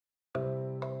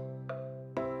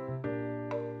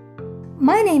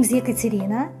My name's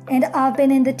Ekaterina, and I've been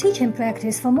in the teaching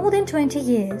practice for more than 20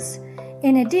 years.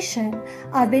 In addition,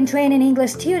 I've been training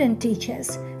English student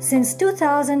teachers since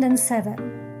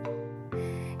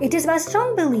 2007. It is my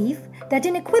strong belief that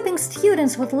in equipping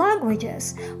students with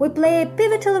languages, we play a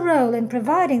pivotal role in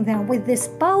providing them with this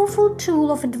powerful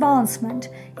tool of advancement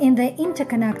in the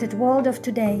interconnected world of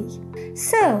today.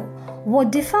 So,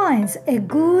 what defines a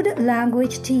good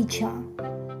language teacher?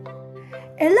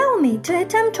 Allow me to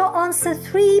attempt to answer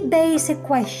three basic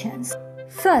questions.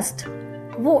 First,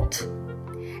 what?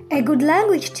 A good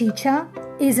language teacher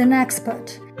is an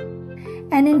expert,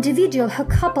 an individual who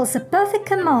couples a perfect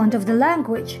command of the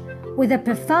language with a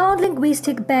profound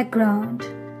linguistic background.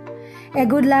 A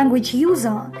good language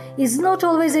user is not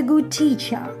always a good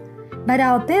teacher, but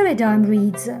our paradigm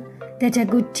reads that a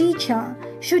good teacher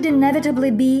should inevitably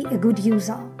be a good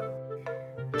user.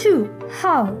 2.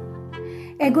 How?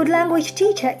 A good language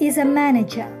teacher is a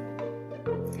manager.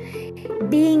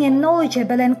 Being a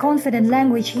knowledgeable and confident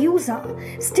language user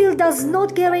still does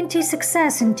not guarantee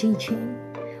success in teaching,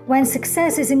 when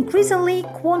success is increasingly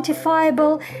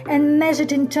quantifiable and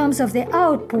measured in terms of the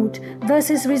output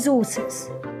versus resources.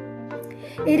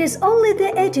 It is only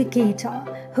the educator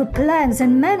who plans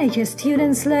and manages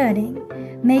students' learning,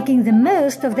 making the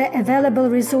most of the available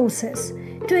resources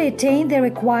to attain the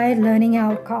required learning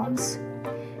outcomes.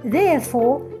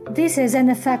 Therefore, this is an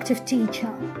effective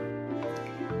teacher.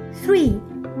 3.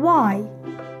 Why?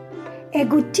 A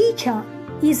good teacher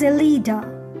is a leader.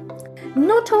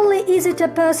 Not only is it a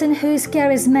person who is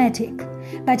charismatic,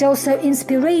 but also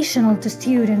inspirational to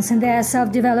students in their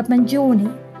self-development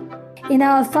journey. In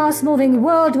our fast-moving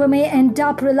world, we may end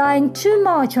up relying too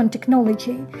much on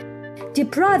technology,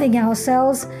 depriving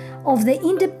ourselves of the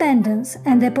independence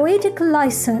and the poetic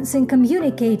license in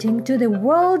communicating to the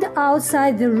world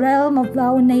outside the realm of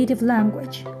our native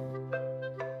language.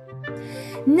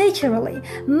 Naturally,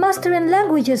 mastering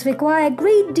languages require a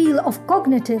great deal of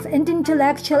cognitive and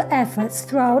intellectual efforts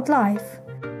throughout life.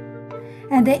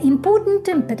 And the important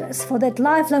impetus for that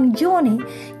lifelong journey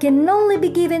can only be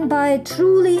given by a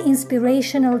truly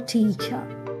inspirational teacher.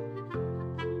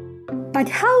 But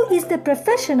how is the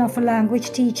profession of a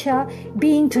language teacher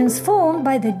being transformed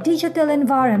by the digital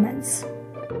environments?